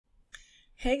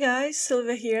Hey guys,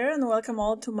 Silvia here and welcome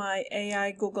all to my AI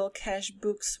Google Cache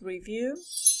Books review.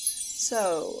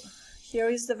 So, here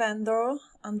is the vendor,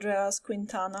 Andreas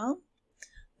Quintana,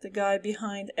 the guy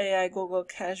behind AI Google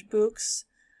Cache Books.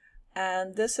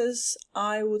 And this is,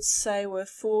 I would say with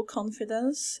full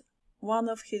confidence, one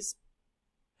of his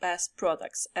best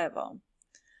products ever.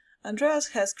 Andreas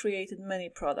has created many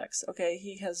products, okay?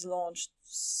 He has launched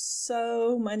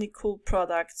so many cool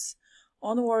products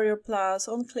on Warrior Plus,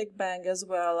 on ClickBank as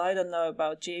well. I don't know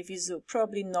about JVZoo,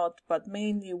 probably not, but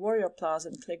mainly Warrior Plus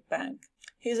and ClickBank.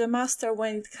 He's a master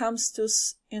when it comes to,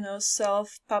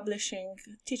 self-publishing,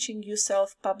 teaching you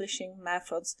self-publishing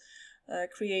methods,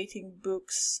 creating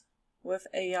books with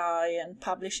AI and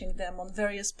publishing them on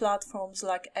various platforms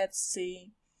like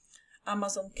Etsy,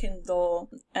 Amazon Kindle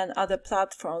and other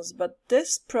platforms. But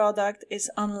this product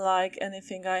is unlike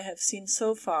anything I have seen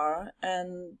so far,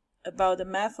 and about the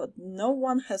method no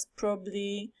one has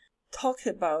probably talked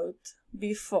about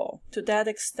before to that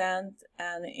extent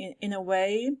and in a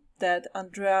way that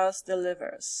Andreas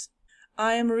delivers.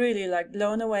 I am really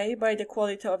blown away by the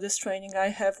quality of this training. I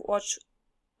have watched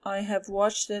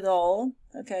it all.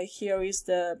 Okay, here is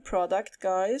the product,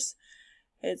 guys.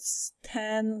 It's 8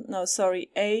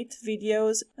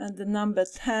 videos, and the number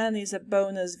 10 is a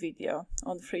bonus video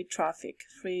on free traffic,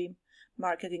 free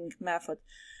marketing method.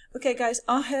 Okay guys,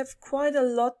 I have quite a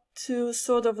lot to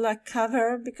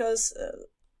cover because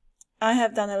I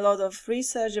have done a lot of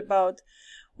research about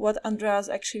what Andreas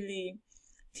actually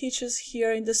teaches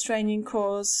here in this training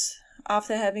course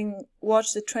after having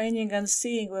watched the training and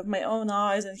seeing with my own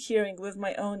eyes and hearing with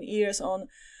my own ears on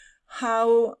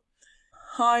how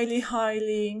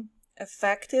highly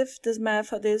effective this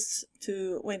method is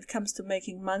when it comes to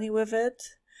making money with it,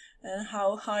 and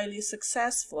how highly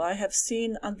successful. I have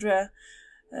seen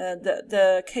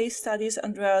the case studies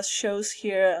Andreas shows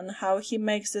here and how he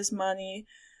makes this money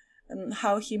and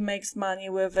how he makes money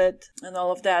with it and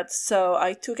all of that. So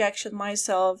I took action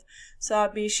myself, so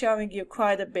I'll be showing you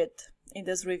quite a bit in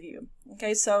this review.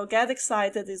 Okay, so get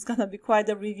excited, it's gonna be quite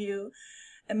a review.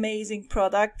 Amazing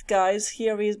product, guys.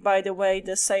 Here is, by the way,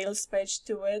 the sales page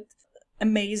to it.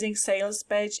 Amazing sales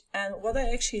page. And what I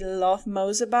actually love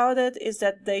most about it is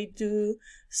that they do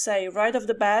say right off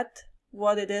the bat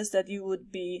what it is that you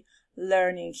would be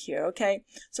learning here. Okay,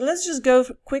 so let's just go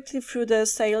quickly through the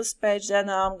sales page, then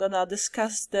I'm gonna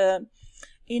discuss the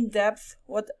in-depth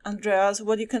what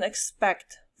you can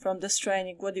expect from this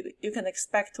training, what you can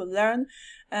expect to learn,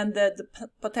 and the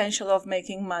potential of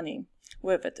making money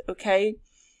with it. Okay,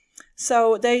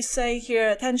 so they say here,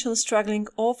 attention struggling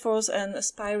authors and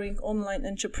aspiring online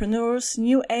entrepreneurs,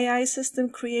 new AI system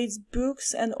creates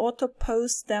books and auto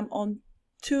posts them on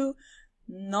two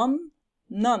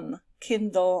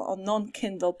non-Kindle or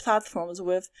non-Kindle platforms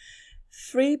with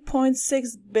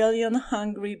 3.6 billion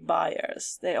hungry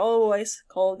buyers. They always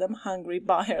call them hungry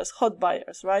buyers, hot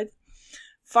buyers, right?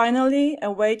 Finally,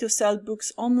 a way to sell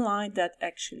books online that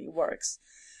actually works.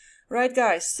 Right,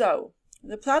 guys, so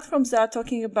the platforms they are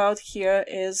talking about here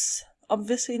is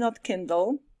obviously not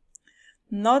Kindle,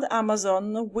 not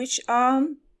Amazon, which are,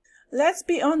 let's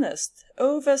be honest,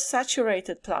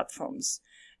 oversaturated platforms.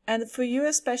 And for you,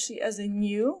 especially as a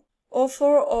new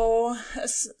author or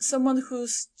as someone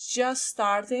who's just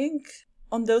starting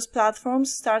on those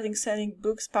platforms, starting selling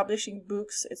books, publishing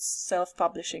books, it's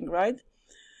self-publishing, right?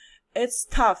 It's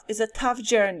tough. It's a tough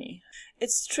journey.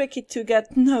 It's tricky to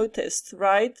get noticed,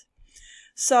 right?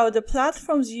 So the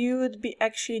platforms you would be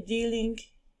actually dealing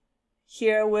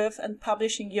here with and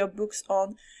publishing your books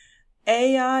on,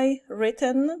 AI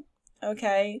written,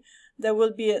 okay? There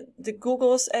will be the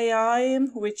Google's AI,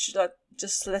 which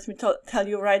just let me tell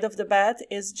you right off the bat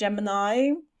is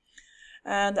Gemini.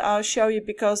 And I'll show you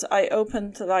because I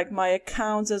opened my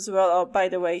accounts as well. Oh, by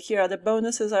the way, here are the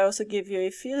bonuses I also give you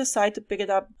if you decide to pick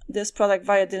it up, this product,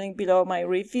 via the link below my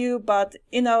review. But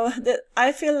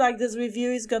I feel like this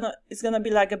review is gonna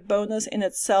be like a bonus in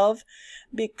itself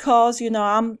because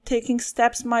I'm taking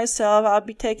steps myself. I'll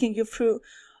be taking you through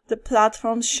the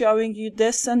platforms, showing you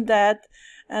this and that.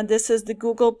 And this is the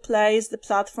Google Play, is the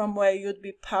platform where you'd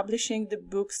be publishing the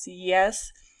books.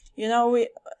 Yes,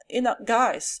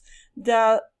 guys, there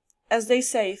are, as they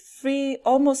say,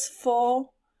 almost 4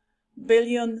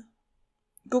 billion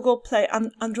Google Play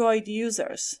Android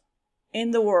users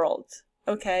in the world.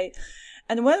 Okay,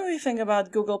 and when we think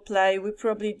about Google Play, we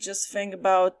probably just think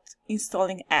about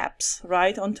installing apps,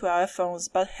 right, onto our phones.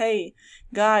 But hey,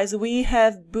 guys, we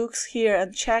have books here,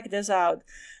 and check this out.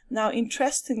 Now,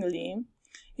 interestingly,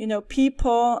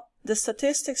 the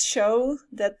statistics show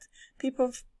that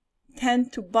people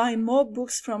tend to buy more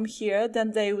books from here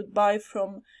than they would buy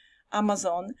from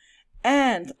Amazon.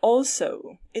 And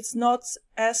also, it's not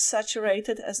as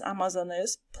saturated as Amazon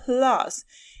is. Plus,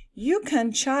 you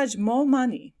can charge more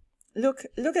money. Look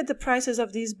at the prices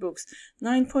of these books.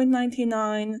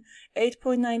 9.99,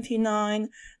 8.99.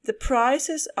 The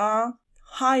prices are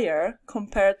higher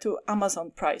compared to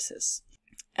Amazon prices.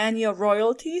 And your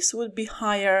royalties will be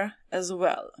higher as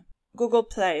well. Google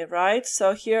Play, right?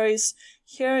 So here is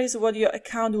what your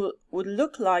account would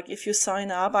look like if you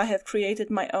sign up. I have created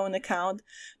my own account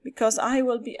because I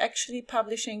will be actually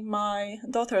publishing my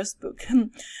daughter's book.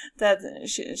 That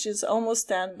she's almost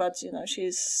 10, but you know,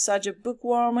 she's such a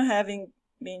bookworm, having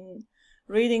been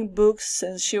reading books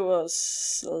since she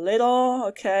was little.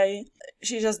 Okay,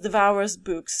 she just devours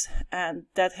books, and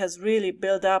that has really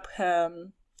built up her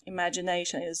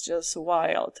imagination. Is just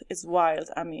wild. It's wild.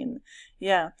 I mean,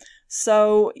 yeah.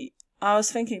 So I was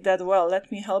thinking that, well,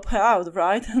 let me help her out,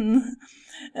 right?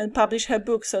 and publish her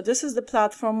book. So this is the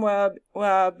platform where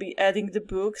I'll be adding the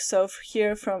book. So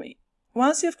here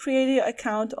once you've created your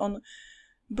account on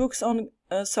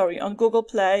on Google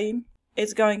Play,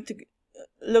 it's going to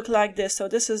look like this. So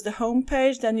this is the home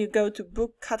page. Then you go to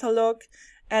book catalog,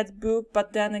 add book.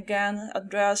 But then again,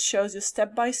 Andreas shows you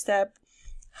step by step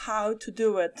how to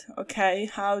do it. Okay,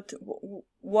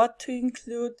 what to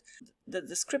include, the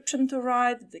description to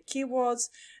write, the keywords,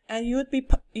 and you would be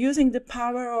using the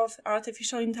power of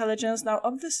artificial intelligence. Now,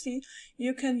 obviously,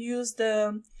 you can use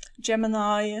the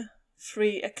Gemini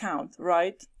free account,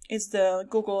 right? It's the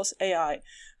Google's AI.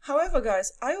 However,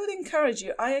 guys, I would encourage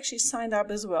you, I actually signed up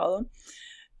as well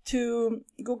to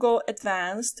Google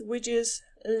Advanced, which is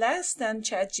less than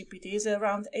ChatGPT, is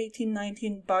around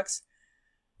 $18-19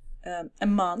 a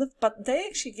month, but they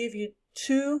actually give you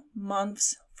 2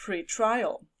 months free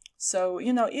trial. So,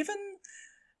 you know, even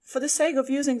for the sake of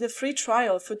using the free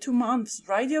trial for 2 months,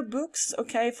 write your books,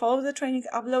 okay, follow the training,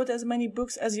 upload as many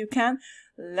books as you can,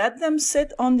 let them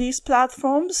sit on these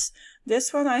platforms.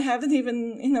 This one, I haven't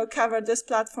even, you know, covered this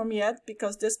platform yet,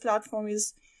 because this platform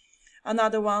is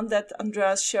another one that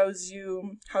Andreas shows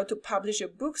you how to publish your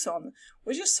books on,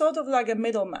 which is sort of like a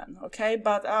middleman, okay,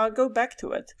 but I'll go back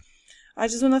to it. I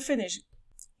just want to finish.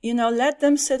 You know, let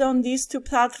them sit on these 2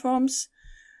 platforms,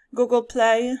 Google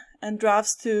Play and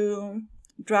Drafts to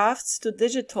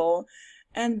Digital,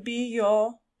 and be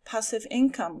your passive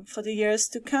income for the years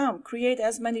to come. Create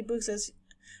as many books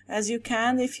as you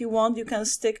can. If you want, you can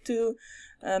stick to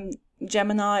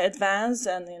Gemini Advanced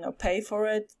and, you know, pay for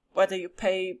it. Whether you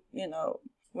pay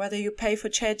for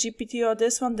ChatGPT or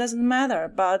this one doesn't matter.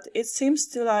 But it seems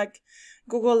to like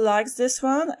Google likes this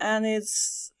one, and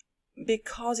it's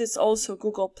because it's also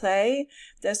Google Play.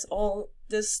 There's all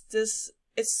this.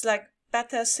 It's like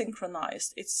better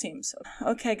synchronized, it seems.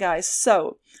 Okay, guys,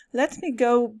 so let me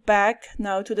go back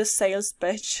now to the sales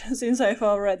page, since I have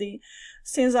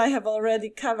already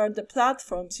covered the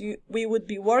platforms we would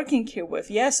be working here with.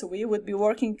 Yes, we would be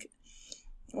working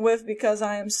with, because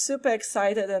I am super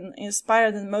excited and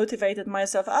inspired and motivated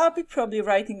myself. I'll be probably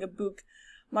writing a book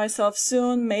myself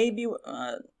soon. Maybe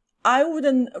I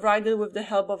wouldn't write it with the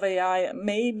help of AI.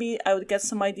 Maybe I would get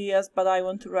some ideas, but I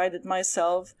want to write it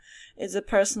myself. It's a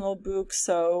personal book,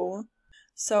 so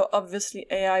obviously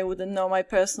AI wouldn't know my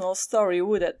personal story,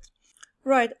 would it?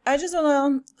 Right, I just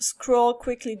want to scroll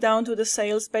quickly down to the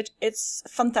sales page. It's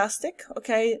fantastic,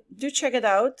 okay? Do check it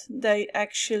out. They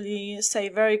actually say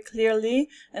very clearly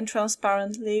and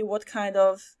transparently what kind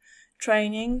of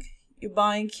training you're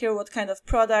buying here, what kind of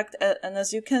product, and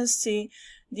as you can see,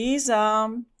 these are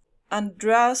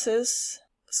Andreas's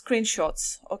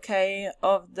screenshots, okay,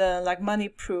 of the like money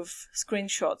proof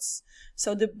screenshots.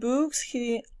 So the books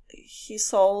he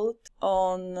sold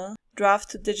on Draft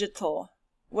to Digital,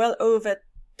 well over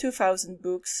 2,000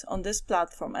 books on this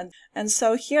platform. And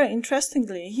so here,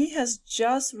 interestingly, he has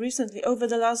just recently, over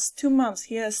the last 2 months,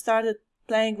 he has started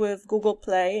playing with Google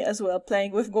Play as well,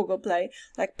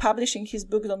 like publishing his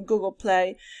books on Google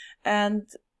Play. And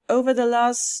over the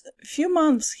last few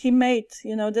months, he made,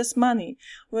 you know, this money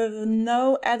with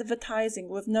no advertising,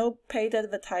 with no paid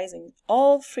advertising,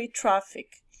 all free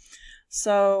traffic.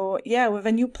 So yeah, with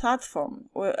a new platform,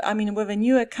 with a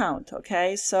new account,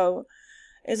 okay? So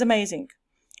it's amazing.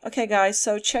 Okay, guys,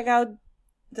 so check out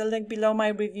the link below my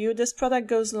review. This product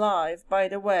goes live, by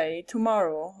the way,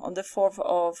 tomorrow on the 4th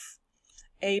of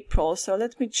April. So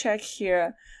let me check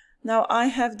here. Now I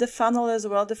have the funnel as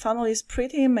well. The funnel is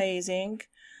pretty amazing.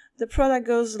 The product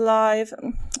goes live,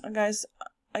 guys,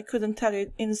 I couldn't tell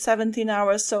you, in 17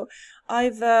 hours. So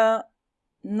either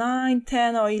 9,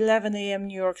 10 or 11 a.m.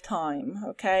 New York time,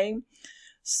 okay?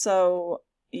 So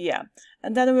yeah,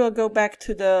 and then we'll go back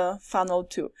to the funnel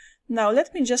too. Now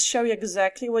let me just show you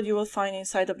exactly what you will find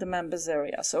inside of the members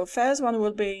area. So first one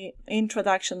will be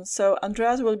introduction. So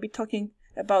Andreas will be talking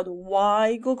about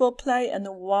why Google Play and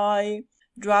why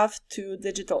Draft to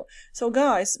Digital. So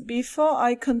guys, before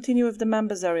I continue with the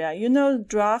members area, you know,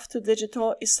 Draft to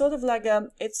Digital is sort of like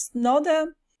it's not a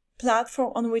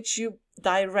platform on which you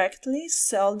directly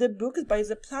sell the books, but it's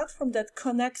a platform that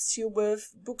connects you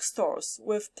with bookstores,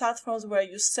 with platforms where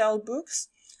you sell books,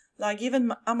 like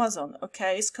even Amazon,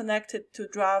 okay, is connected to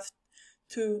Draft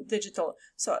to Digital.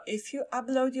 So if you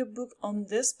upload your book on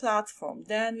this platform,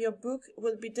 then your book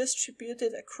will be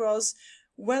distributed across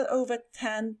well over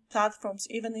 10 platforms,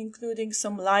 even including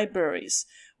some libraries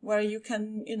where you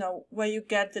can, you know, where you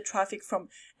get the traffic from.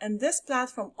 And this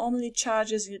platform only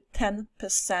charges you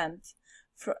 10%.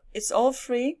 It's all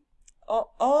free.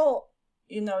 All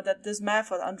you know, that this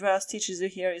method Andreas teaches you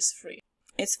here is free.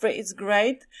 It's free. It's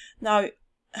great. Now,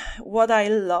 what I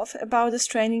love about this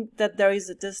training, that there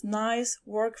is this nice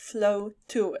workflow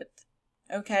to it.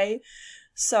 Okay,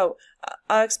 so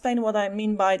I'll explain what I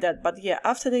mean by that. But yeah,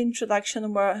 after the introduction,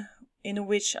 in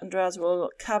which Andreas will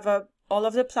cover all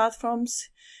of the platforms,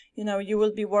 you know, you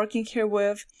will be working here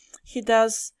with. He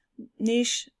does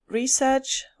niche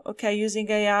research, okay,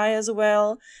 using AI as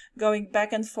well, going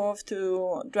back and forth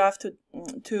to Draft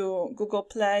to Google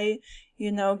Play,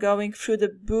 you know, going through the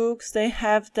books. They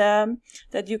have them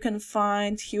that you can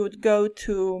find. He would go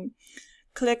to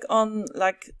click on,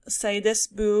 like, say, this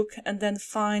book and then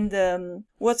find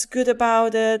what's good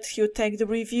about it. He would take the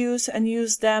reviews and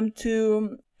use them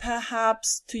to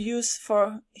perhaps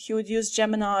he would use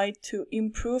Gemini to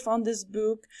improve on this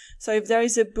book. So if there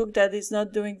is a book that is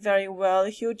not doing very well,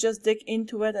 he would just dig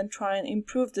into it and try and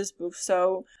improve this book.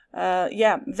 So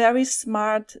yeah, very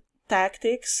smart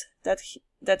tactics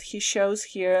that he shows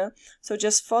here. So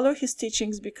just follow his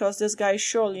teachings, because this guy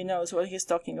surely knows what he's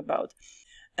talking about.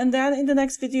 And then in the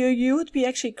next video, you would be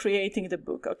actually creating the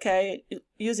book, okay,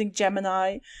 using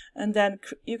Gemini. And then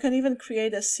you can even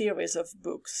create a series of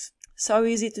books. So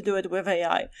easy to do it with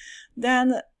AI.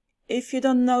 Then if you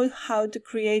don't know how to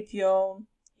create your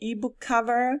ebook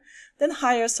cover, then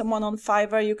hire someone on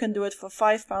Fiverr. You can do it for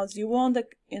 £5. You want,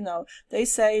 you know, they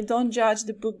say don't judge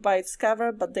the book by its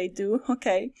cover, but they do,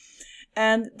 okay.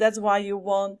 And that's why you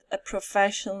want a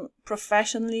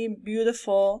professionally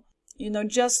beautiful, you know,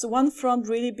 just one front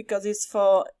really, because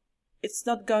it's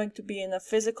not going to be in a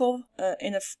physical,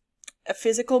 a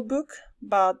physical book,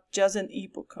 but just an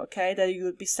ebook, okay, that you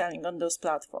would be selling on those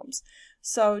platforms.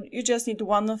 So you just need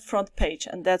one front page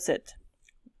and that's it.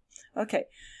 Okay.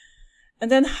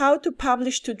 And then how to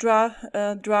publish to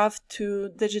Draft to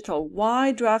Digital.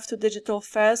 Why Draft to Digital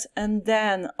first, and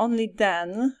then, only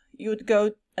then, you would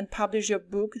go and publish your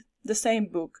book, the same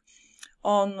book,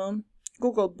 on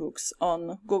Google Books,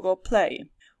 on Google Play.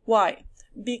 Why?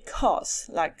 Because,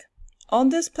 like, on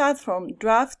this platform,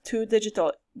 Draft to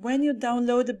Digital, when you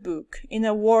download a book in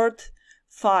a Word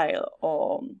file,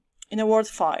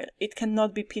 it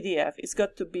cannot be PDF. It's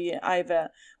got to be either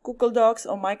Google Docs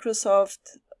or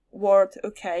Microsoft Word,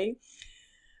 okay?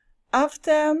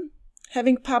 After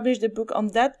having published the book on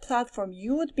that platform,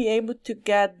 you would be able to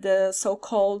get the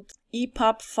so-called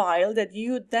EPUB file that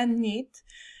you would then need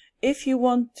if you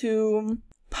want to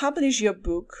publish your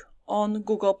book on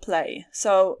Google Play.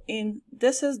 So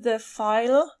this is the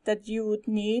file that you would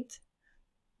need,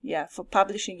 yeah, for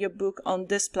publishing your book on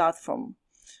this platform,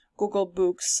 Google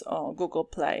Books or Google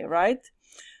Play, right?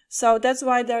 So that's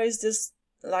why there is this,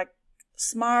 like,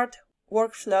 smart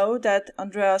workflow that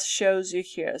Andreas shows you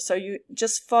here. So you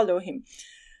just follow him.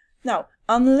 Now,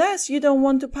 unless you don't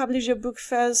want to publish your book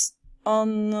first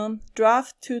on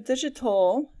Draft to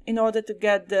Digital in order to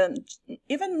get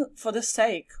even for the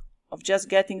sake of just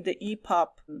getting the EPUB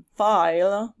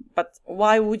file, but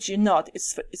why would you not?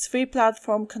 It's free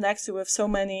platform, connects you with so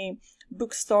many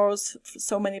bookstores,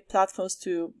 so many platforms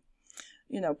to,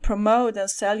 you know, promote and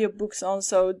sell your books on,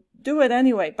 so do it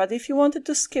anyway. But if you wanted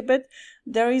to skip it,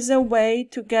 there is a way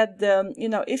to get them, you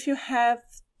know, if you have,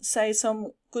 say,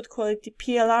 some good quality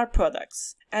PLR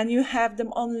products and you have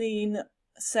them only in,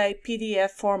 say,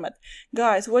 PDF format.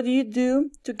 Guys, what do you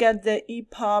do to get the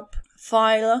EPUB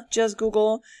file? Just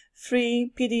Google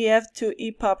free PDF to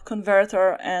EPUB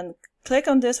converter and click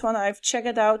on this one. I've checked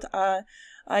it out.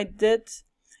 I did,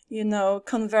 you know,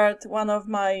 convert one of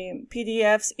my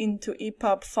PDFs into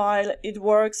EPUB file. It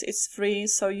works, it's free,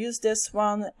 so use this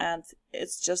one, and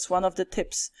it's just one of the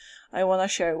tips I want to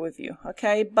share with you,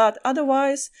 okay? But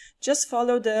otherwise, just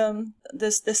follow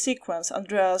the sequence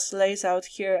Andreas lays out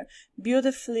here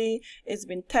beautifully. It's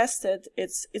been tested,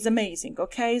 it's amazing,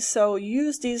 okay? So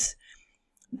use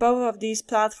both of these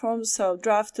platforms, so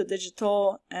Draft to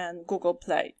Digital and Google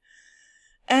Play.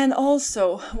 And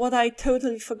also, what I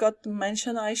totally forgot to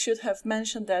mention, I should have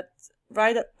mentioned that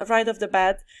right off the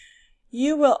bat,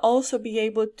 you will also be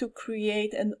able to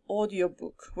create an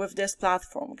audiobook with this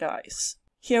platform, guys.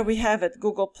 Here we have it,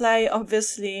 Google Play,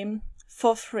 obviously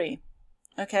for free.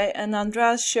 Okay, and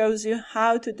Andreas shows you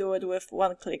how to do it with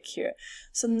one click here.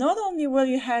 So not only will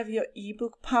you have your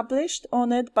ebook published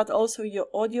on it, but also your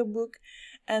audiobook,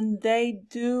 and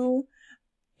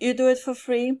you do it for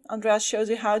free. Andreas shows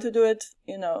you how to do it,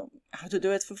 how to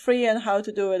do it for free and how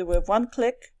to do it with one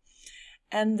click.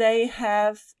 And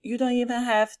you don't even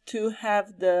have to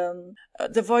have the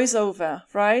voiceover,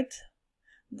 right?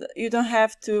 You don't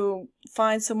have to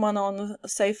find someone on,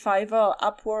 say, Fiverr or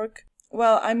Upwork.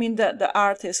 Well, I mean the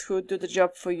artists who do the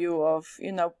job for you of,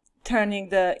 turning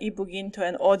the ebook into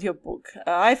an audiobook.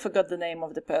 I forgot the name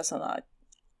of the person.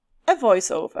 A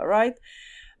voiceover, right?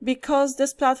 Because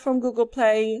this platform, Google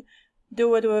Play,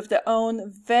 do it with their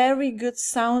own very good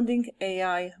sounding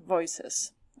AI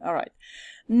voices. All right.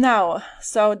 Now,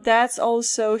 so that's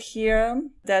also here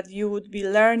that you would be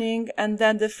learning. And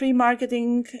then the free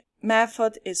marketing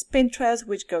method is Pinterest,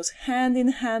 which goes hand in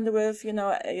hand with,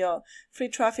 your free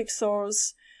traffic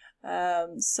source.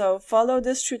 So follow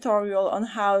this tutorial on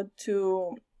how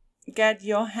to get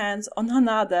your hands on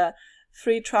another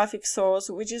free traffic source,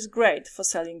 which is great for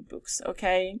selling books.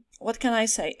 Okay. What can I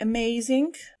say?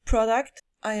 Amazing product.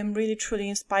 I am really truly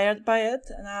inspired by it,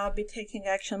 and I'll be taking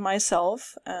action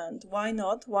myself. And why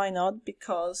not? Why not?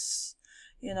 Because,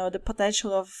 the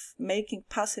potential of making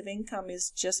passive income is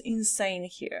just insane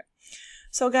here.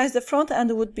 So guys, the front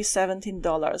end would be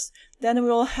 $17. Then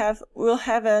we'll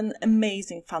have an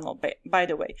amazing funnel, by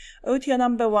the way. OTO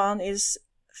number 1 is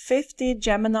 50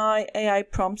 Gemini AI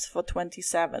prompts for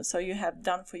 27. So you have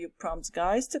done for you prompts,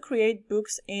 guys, to create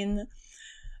books in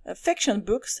fiction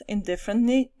books in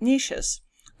different niches.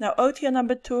 Now, OTO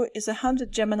number 2 is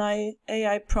 100 Gemini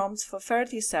AI prompts for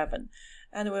 37.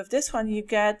 And with this one, you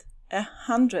get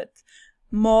 100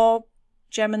 more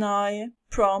Gemini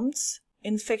prompts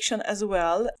in fiction as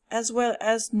well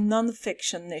as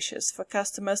non-fiction niches for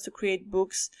customers to create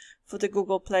books for the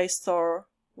Google Play Store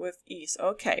with ease.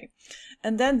 Okay.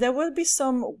 And then there will be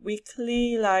some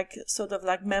weekly, sort of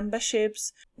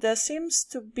memberships. There seems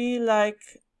to be a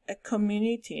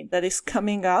community that is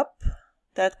coming up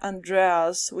that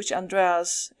Andreas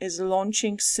is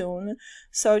launching soon.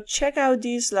 So check out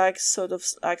these sort of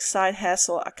side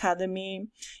hustle academy.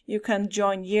 You can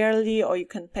join yearly or you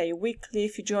can pay weekly.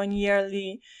 If you join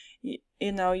yearly,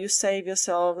 you save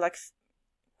yourself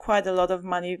quite a lot of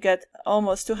money. You get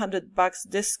almost $200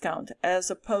 discount as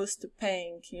opposed to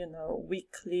paying,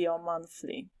 weekly or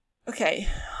monthly. Okay,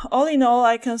 all in all,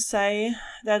 I can say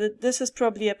that this is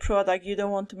probably a product you don't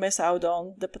want to miss out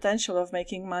on. The potential of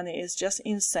making money is just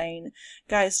insane.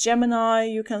 Guys, Gemini,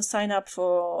 you can sign up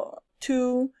for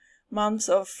 2 months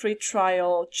of free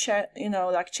trial. Check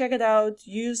it out,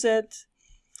 use it.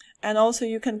 And also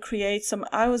you can create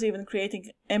I was even creating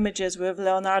images with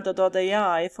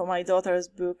Leonardo.ai for my daughter's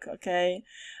book, okay?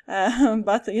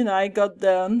 But, I got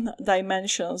the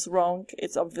dimensions wrong.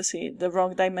 It's obviously the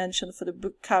wrong dimension for the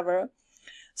book cover.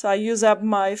 So I use up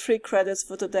my free credits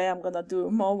for today. I'm gonna do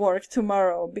more work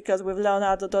tomorrow because with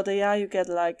Leonardo.ai you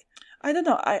get I don't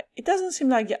know, it doesn't seem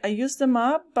like I used them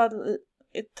up, but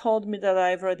it told me that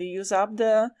I've already used up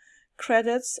the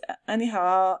credits.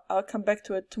 Anyhow, I'll come back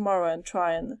to it tomorrow and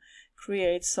try and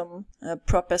create some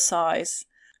proper size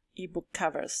ebook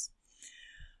covers.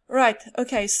 Right,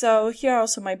 okay, so here are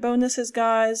also my bonuses,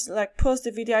 guys. Pause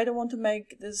the video. I don't want to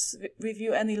make this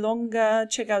review any longer.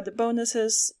 Check out the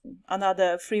bonuses,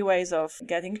 another free ways of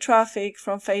getting traffic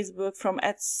from Facebook, from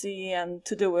Etsy, and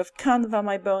to do with Canva,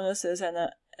 my bonuses, and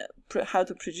how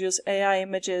to produce AI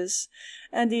images.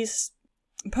 And these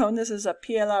bonuses are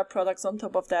PLR products on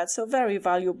top of that, so very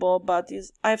valuable, but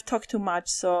I've talked too much,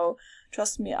 so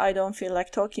trust me, I don't feel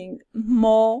like talking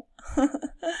more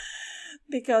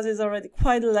because it's already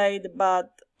quite late,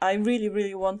 but I really,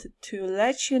 really wanted to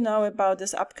let you know about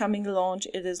this upcoming launch.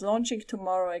 It is launching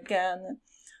tomorrow again,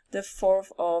 the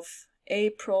 4th of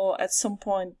April at some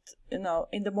point, in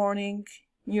the morning,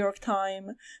 New York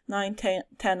time, 9,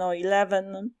 10 or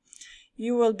 11.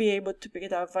 You will be able to pick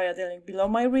it up via the link below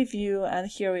my review. And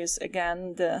here is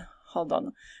again the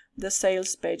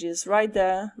sales page is right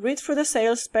there. Read through the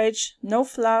sales page. No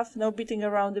fluff, no beating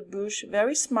around the bush.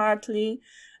 Very smartly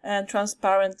and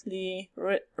transparently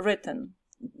written.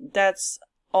 That's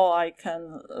all I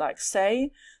can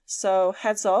say. So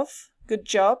heads off. Good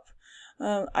job.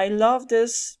 I love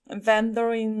this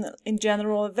vendor in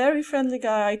general. Very friendly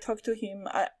guy. I talk to him.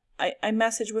 I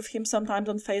message with him sometimes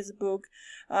on Facebook.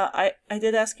 I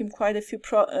did ask him quite a few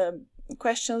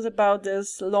questions about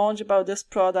this launch, about this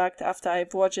product after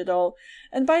I've watched it all.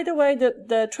 And by the way,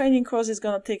 the training course is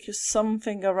going to take you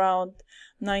something around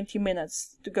 90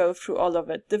 minutes to go through all of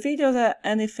it. The videos are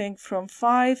anything from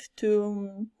 5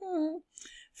 to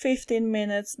 15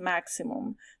 minutes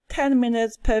maximum, 10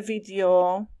 minutes per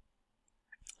video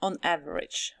on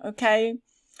average. Okay,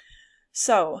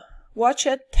 so watch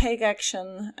it, take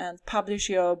action, and publish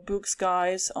your books,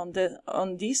 guys,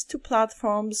 on these two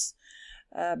platforms,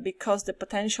 because the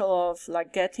potential of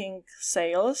like getting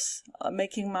sales,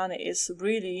 making money is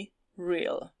really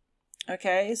real.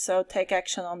 Okay, so take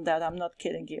action on that. I'm not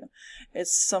kidding you.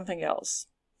 It's something else.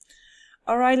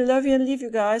 All right, love you and leave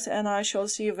you guys, and I shall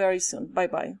see you very soon. Bye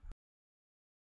bye.